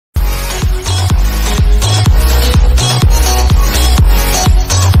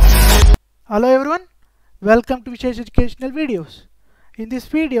Hello everyone, welcome to Vishesh Educational Videos. In this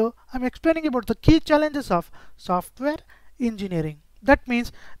video, I'm explaining about the key challenges of software engineering. That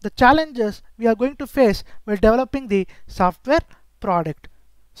means the challenges we are going to face while developing the software product.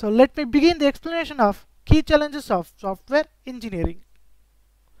 So let me begin the explanation of key challenges of software engineering.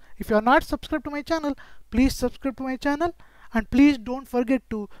 If you are not subscribed to my channel, please subscribe to my channel and please don't forget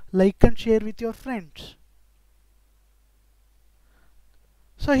to like and share with your friends.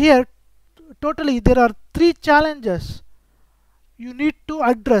 So here totally there are three challenges you need to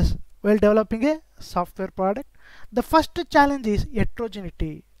address while developing a software product. The first challenge is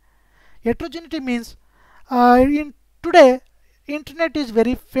heterogeneity. Heterogeneity means in today internet is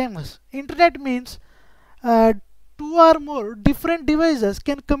very famous. Internet means two or more different devices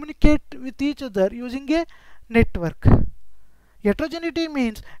can communicate with each other using a network. Heterogeneity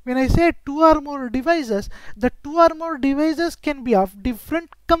means when I say two or more devices, the two or more devices can be of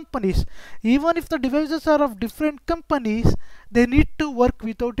different companies. Even if the devices are of different companies, they need to work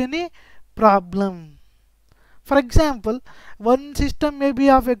without any problem. For example, one system may be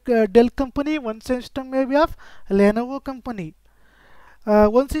of a Dell company, one system may be of Lenovo company.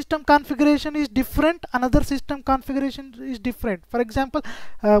 One system configuration is different, another system configuration is different. For example,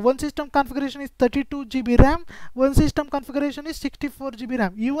 one system configuration is 32 GB RAM, one system configuration is 64 GB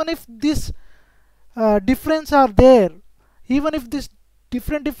RAM. Even if this difference are there, even if this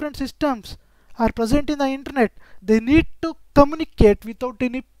different systems are present in the internet, they need to communicate without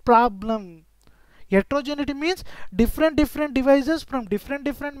any problem. Heterogeneity means different devices from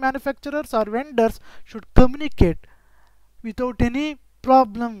different manufacturers or vendors should communicate without any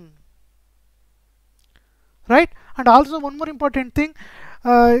problem, right? And also one more important thing,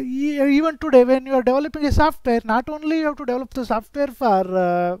 even today when you are developing a software, not only you have to develop the software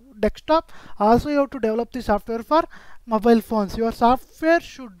for desktop, also you have to develop the software for mobile phones. Your software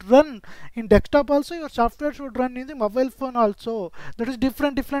should run in desktop also, your software should run in the mobile phone also. That is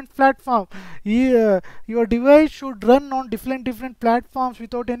different platform. Your device should run on different platforms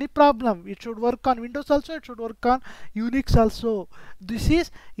without any problem. It should work on Windows also, it should work on Unix also. This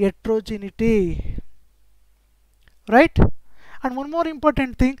is heterogeneity, right? And one more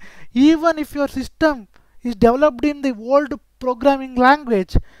important thing, even if your system is developed in the old programming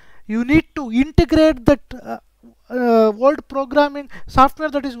language, you need to integrate that old programming software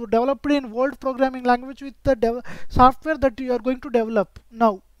that is developed in old programming language with the software that you are going to develop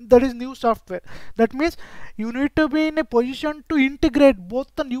now, that is new software. That means you need to be in a position to integrate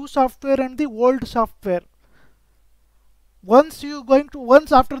both the new software and the old software. Once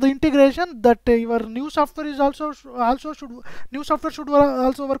after the integration, that your new software is also should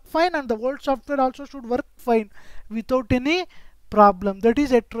also work fine, and the old software also should work fine without any problem. That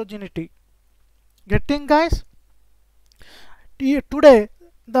is heterogeneity. Getting, guys? Today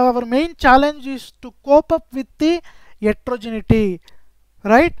our main challenge is to cope up with the heterogeneity,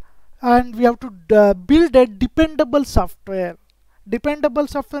 right? And we have to build a dependable software. Dependable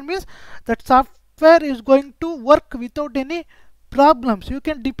software means that software is going to work without any problems. You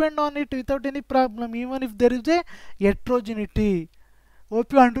can depend on it without any problem, even if there is a heterogeneity.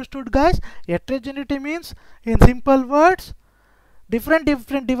 Hope you understood, guys. Heterogeneity means, in simple words, different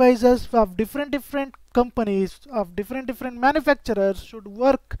devices of different companies of different manufacturers should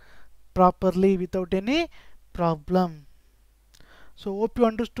work properly without any problem. So hope you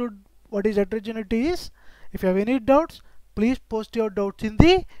understood what is heterogeneity is. If you have any doubts, please post your doubts in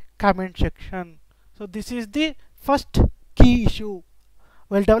the comment section. So this is the first key issue.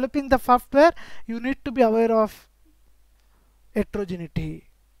 While developing the software, you need to be aware of heterogeneity.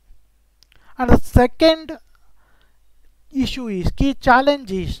 And the second issue is, key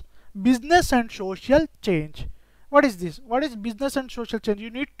challenge is, business and social change. What is this? What is business and social change? You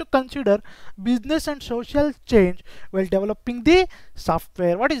need to consider business and social change while developing the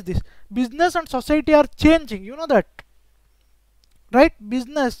software. What is this? Business and society are changing, you know that, right?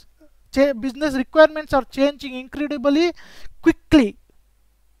 Business requirements are changing incredibly quickly,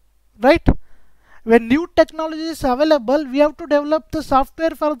 right? When new technology is available, we have to develop the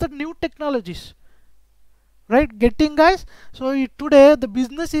software for the new technologies, right? Getting, guys? So today the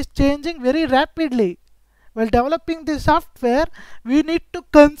business is changing very rapidly. While developing the software, we need to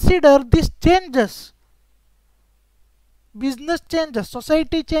consider these changes. Business changes,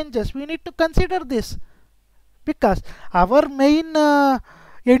 society changes, we need to consider this, because our main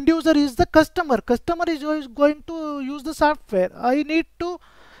end user is the customer. Customer is going to use the software. I need to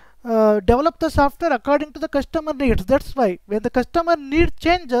develop the software according to the customer needs. That's why when the customer need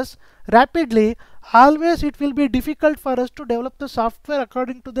changes rapidly, always it will be difficult for us to develop the software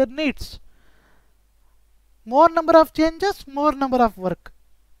according to their needs. More number of changes, more number of work.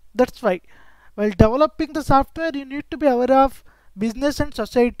 That's why while developing the software, you need to be aware of business and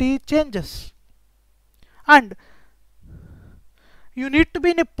society changes, and you need to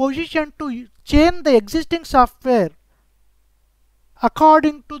be in a position to change the existing software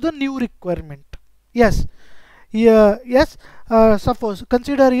according to the new requirement. Yes, yeah, yes. Suppose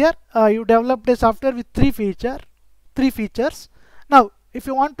consider here you developed a software with three features. Now, if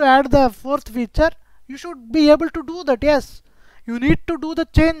you want to add the fourth feature, you should be able to do that. Yes, you need to do the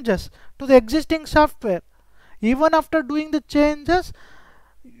changes to the existing software. Even after doing the changes,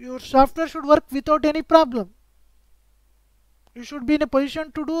 your software should work without any problem. You should be in a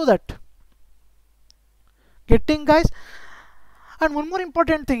position to do that. Getting, guys? And one more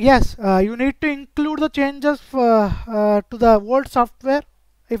important thing, yes, you need to include the changes to the old software.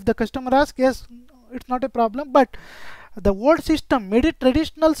 If the customer asks, yes, it's not a problem, but the old system, maybe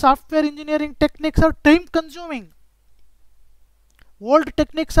traditional software engineering techniques are time consuming. Old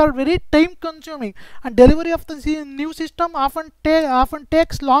techniques are very time consuming, and delivery of the new system often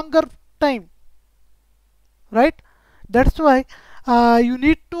takes longer time, right? That's why you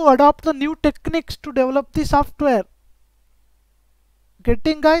need to adopt the new techniques to develop the software.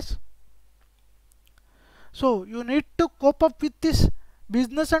 Getting, guys? So you need to cope up with this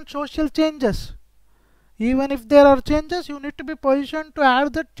business and social changes. Even if there are changes, you need to be positioned to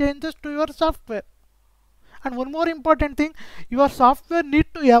add the changes to your software. And one more important thing, your software need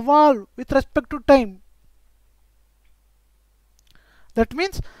to evolve with respect to time. That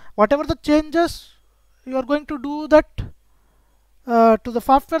means whatever the changes you are going to do that to the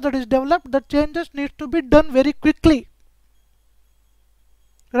software that is developed, the changes need to be done very quickly.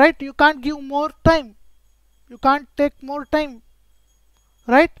 Right? You can't give more time. You can't take more time.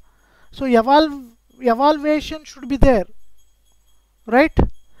 Right? So evaluation should be there. Right?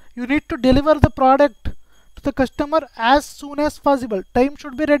 You need to deliver the product to the customer as soon as possible. Time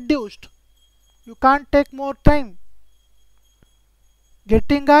should be reduced. You can't take more time.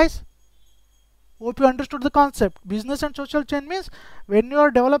 Getting, guys? Hope you understood the concept. Business and social change means when you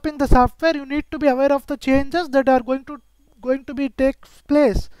are developing the software, you need to be aware of the changes that are going to be take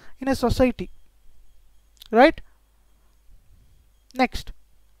place in a society. Right? Next,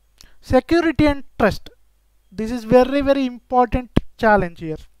 security and trust. This is very, very important challenge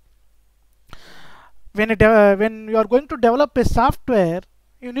here. When you are going to develop a software,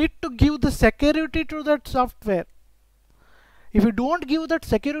 you need to give the security to that software. If you don't give that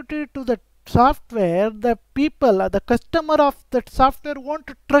security to the software, the people, the customer of that software won't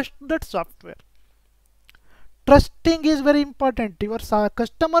trust that software. Trusting is very important. Your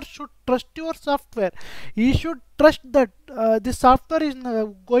customer should trust your software. He should trust that this software is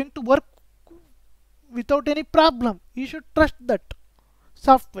going to work without any problem. He should trust that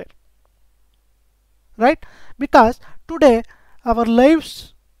software. Right? Because today our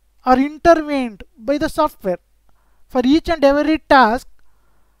lives are intervened by the software. For each and every task,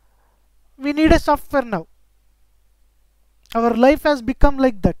 we need a software now. Our life has become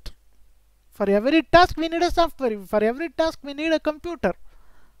like that. For every task, we need a software. For every task, we need a computer.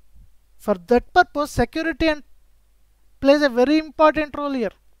 For that purpose, security and plays a very important role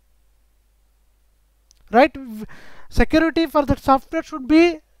here. Right? Security for the software should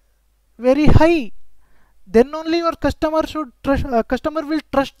be very high. Then only your customer will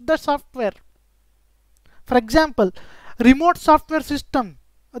trust the software. For example, remote software system.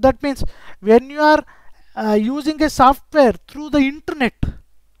 That means when you are using a software through the internet,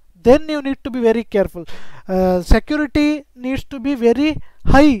 then you need to be very careful. Security needs to be very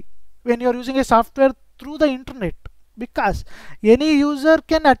high when you are using a software through the internet, because any user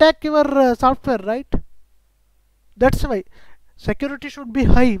can attack your software, right? That's why security should be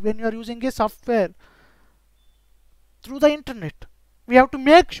high when you are using a software through the internet. We have to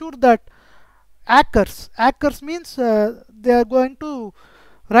make sure that hackers means they are going to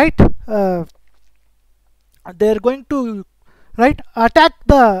attack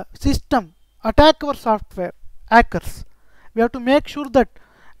the system, attack our software. Hackers, we have to make sure that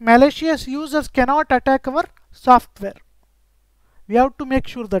malicious users cannot attack our software. We have to make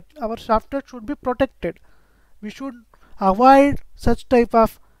sure that our software should be protected. We should avoid such type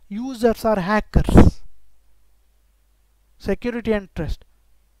of users or hackers. Security and trust.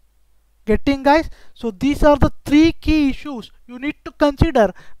 Getting, guys? So these are the three key issues you need to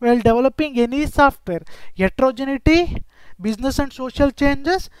consider while developing any software: heterogeneity, business and social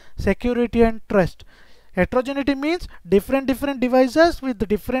changes, security and trust. Heterogeneity means different devices with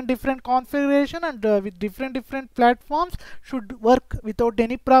different configuration and with different platforms should work without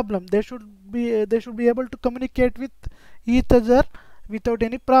any problem. They should be able to communicate with each other without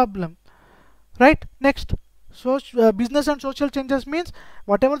any problem. Right? Next, So business and social changes means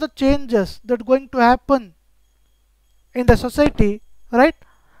whatever the changes that going to happen in the society, right?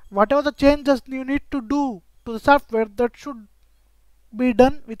 Whatever the changes you need to do to the software, that should be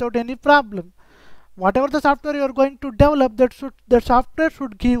done without any problem. Whatever the software you are going to develop, that software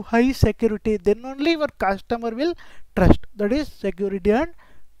should give high security. Then only your customer will trust. That is security and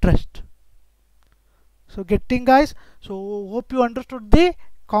trust. So getting guys. So hope you understood the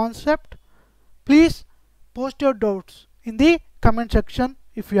concept. Please post your doubts in the comment section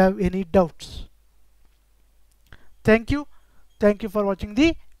if you have any doubts. Thank you. Thank you for watching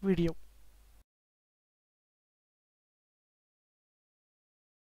the video.